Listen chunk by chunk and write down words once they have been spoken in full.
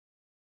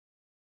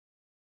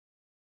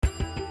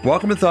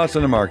Welcome to Thoughts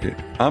on the Market.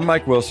 I'm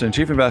Mike Wilson,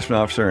 Chief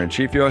Investment Officer and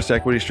Chief U.S.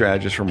 Equity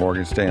Strategist for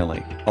Morgan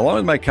Stanley. Along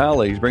with my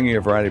colleagues bringing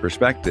a variety of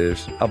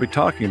perspectives, I'll be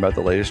talking about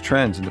the latest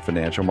trends in the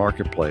financial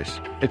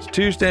marketplace. It's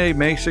Tuesday,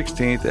 May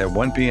 16th at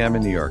 1 p.m.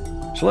 in New York.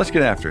 So let's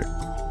get after it.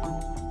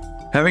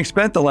 Having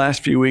spent the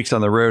last few weeks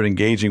on the road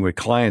engaging with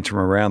clients from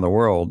around the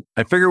world,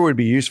 I figure it would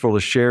be useful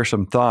to share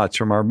some thoughts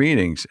from our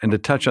meetings and to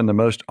touch on the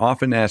most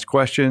often asked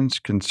questions,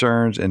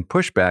 concerns, and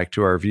pushback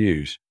to our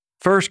views.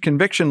 First,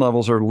 conviction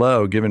levels are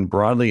low given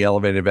broadly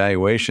elevated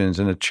valuations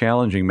and a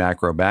challenging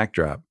macro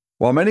backdrop.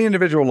 While many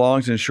individual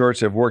longs and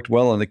shorts have worked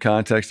well in the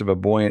context of a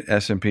buoyant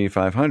S&P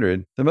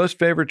 500, the most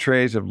favored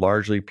trades have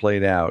largely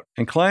played out,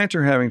 and clients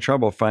are having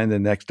trouble finding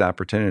the next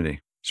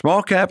opportunity.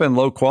 Small cap and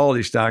low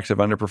quality stocks have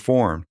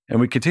underperformed, and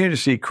we continue to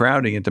see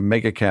crowding into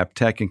mega cap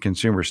tech and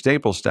consumer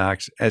staple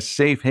stocks as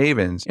safe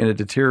havens in a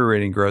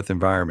deteriorating growth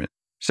environment.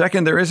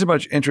 Second, there isn't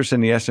much interest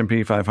in the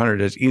S&P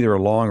 500 as either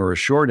a long or a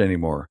short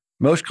anymore.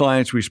 Most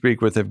clients we speak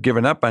with have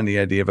given up on the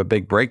idea of a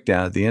big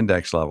breakdown at the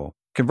index level.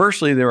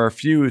 Conversely, there are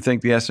few who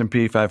think the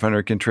S&P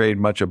 500 can trade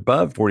much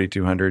above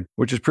 4,200,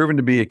 which has proven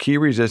to be a key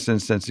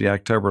resistance since the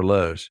October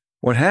lows.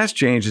 What has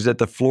changed is that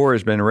the floor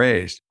has been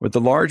raised, with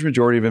the large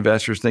majority of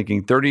investors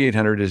thinking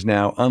 3,800 is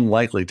now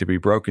unlikely to be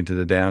broken to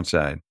the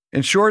downside.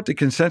 In short, the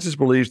consensus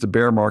believes the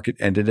bear market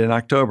ended in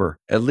October,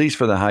 at least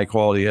for the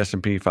high-quality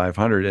S&P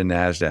 500 and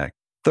NASDAQ.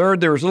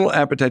 Third, there is little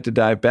appetite to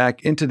dive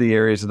back into the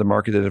areas of the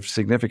market that have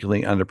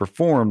significantly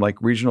underperformed,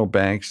 like regional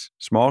banks,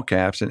 small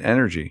caps, and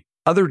energy.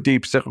 Other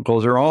deep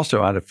cyclicals are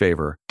also out of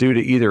favor due to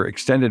either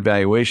extended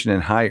valuation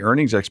and high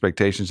earnings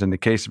expectations in the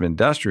case of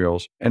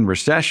industrials and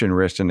recession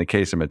risks in the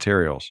case of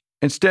materials.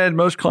 Instead,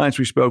 most clients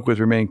we spoke with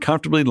remain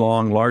comfortably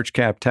long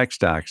large-cap tech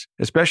stocks,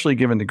 especially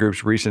given the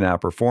group's recent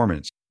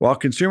outperformance. While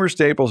consumer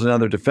staples and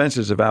other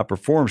defenses have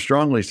outperformed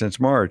strongly since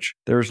March,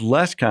 there is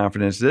less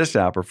confidence this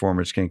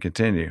outperformance can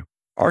continue.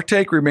 Our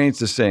take remains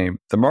the same.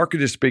 The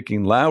market is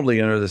speaking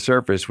loudly under the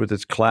surface with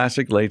its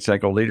classic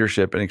late-cycle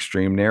leadership and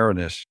extreme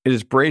narrowness. It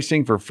is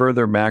bracing for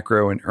further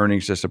macro and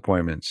earnings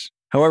disappointments.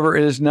 However,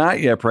 it is not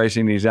yet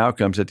pricing these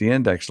outcomes at the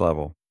index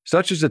level.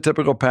 Such is the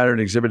typical pattern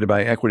exhibited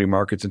by equity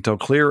markets until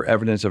clear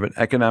evidence of an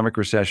economic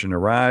recession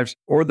arrives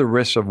or the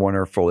risks of one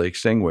are fully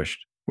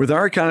extinguished. With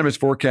our economists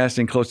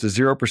forecasting close to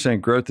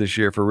 0% growth this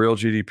year for real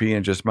GDP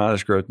and just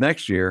modest growth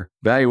next year,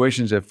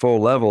 valuations at full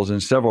levels,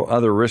 and several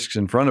other risks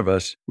in front of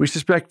us, we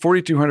suspect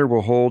 4,200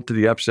 will hold to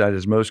the upside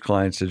as most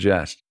clients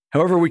suggest.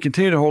 However, we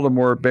continue to hold a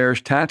more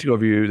bearish tactical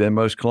view than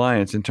most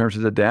clients in terms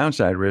of the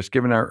downside risk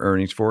given our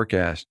earnings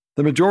forecast.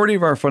 The majority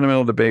of our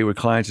fundamental debate with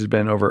clients has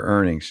been over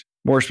earnings.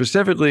 More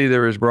specifically,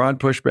 there is broad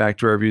pushback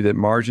to our view that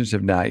margins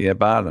have not yet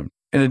bottomed.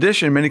 In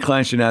addition, many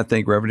clients do not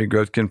think revenue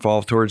growth can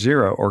fall towards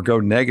zero or go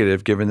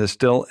negative given the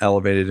still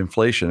elevated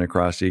inflation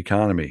across the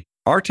economy.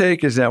 Our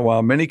take is that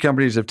while many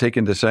companies have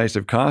taken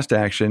decisive cost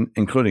action,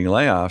 including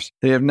layoffs,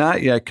 they have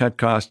not yet cut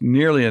costs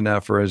nearly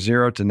enough for a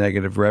zero to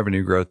negative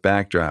revenue growth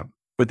backdrop.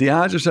 With the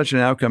odds of such an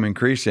outcome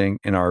increasing,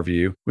 in our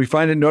view, we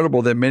find it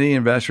notable that many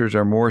investors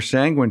are more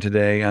sanguine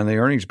today on the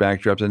earnings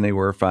backdrop than they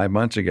were 5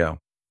 months ago.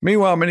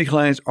 Meanwhile, many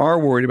clients are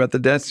worried about the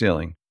debt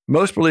ceiling.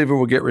 Most believe it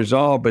will get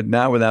resolved, but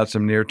not without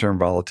some near-term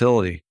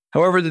volatility.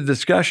 However, the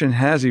discussion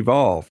has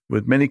evolved,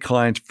 with many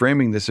clients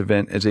framing this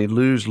event as a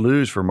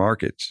lose-lose for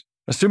markets.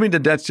 Assuming the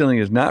debt ceiling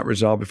is not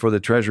resolved before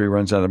the Treasury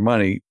runs out of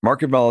money,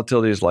 market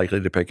volatility is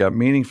likely to pick up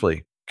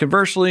meaningfully.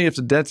 Conversely, if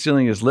the debt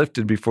ceiling is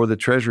lifted before the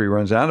Treasury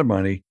runs out of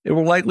money, it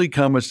will likely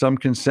come with some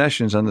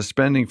concessions on the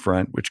spending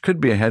front, which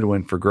could be a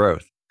headwind for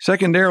growth.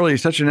 Secondarily,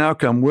 such an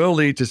outcome will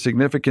lead to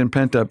significant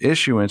pent-up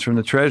issuance from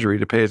the Treasury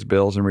to pay its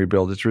bills and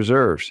rebuild its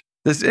reserves.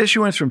 This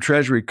issuance from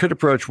Treasury could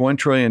approach $1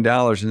 trillion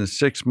in the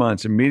 6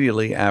 months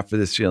immediately after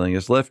the ceiling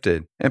is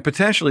lifted, and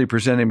potentially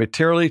present a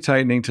materially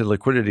tightening to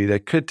liquidity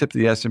that could tip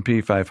the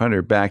S&P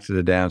 500 back to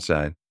the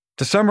downside.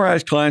 To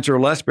summarize, clients are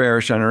less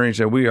bearish on earnings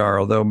than we are,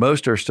 although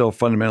most are still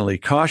fundamentally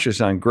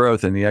cautious on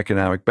growth in the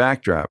economic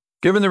backdrop.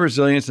 Given the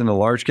resilience in the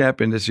large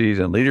cap indices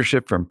and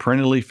leadership from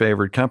perennially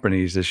favored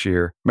companies this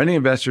year, many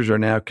investors are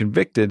now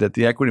convicted that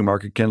the equity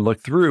market can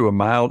look through a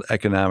mild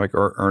economic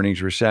or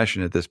earnings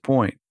recession at this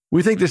point.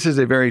 We think this is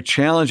a very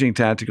challenging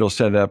tactical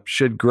setup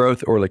should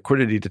growth or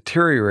liquidity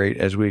deteriorate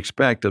as we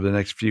expect over the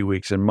next few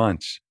weeks and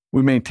months.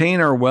 We maintain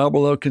our well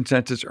below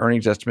consensus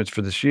earnings estimates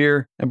for this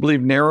year and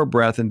believe narrow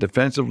breadth and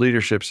defensive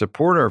leadership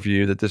support our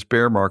view that this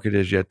bear market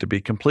is yet to be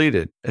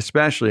completed,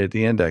 especially at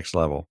the index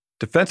level.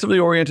 Defensively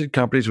oriented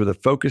companies with a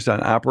focus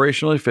on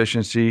operational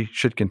efficiency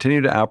should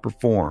continue to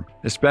outperform,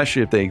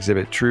 especially if they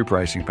exhibit true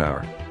pricing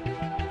power.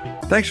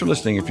 Thanks for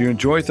listening. If you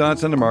enjoy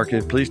Thoughts on the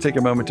Market, please take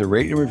a moment to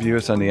rate and review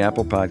us on the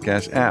Apple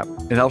Podcast app.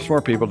 It helps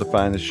more people to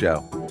find the show.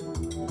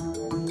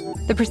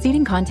 The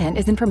preceding content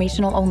is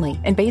informational only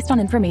and based on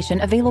information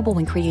available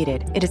when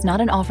created. It is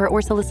not an offer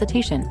or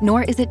solicitation,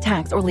 nor is it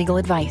tax or legal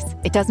advice.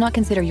 It does not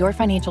consider your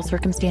financial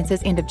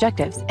circumstances and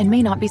objectives and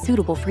may not be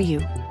suitable for you.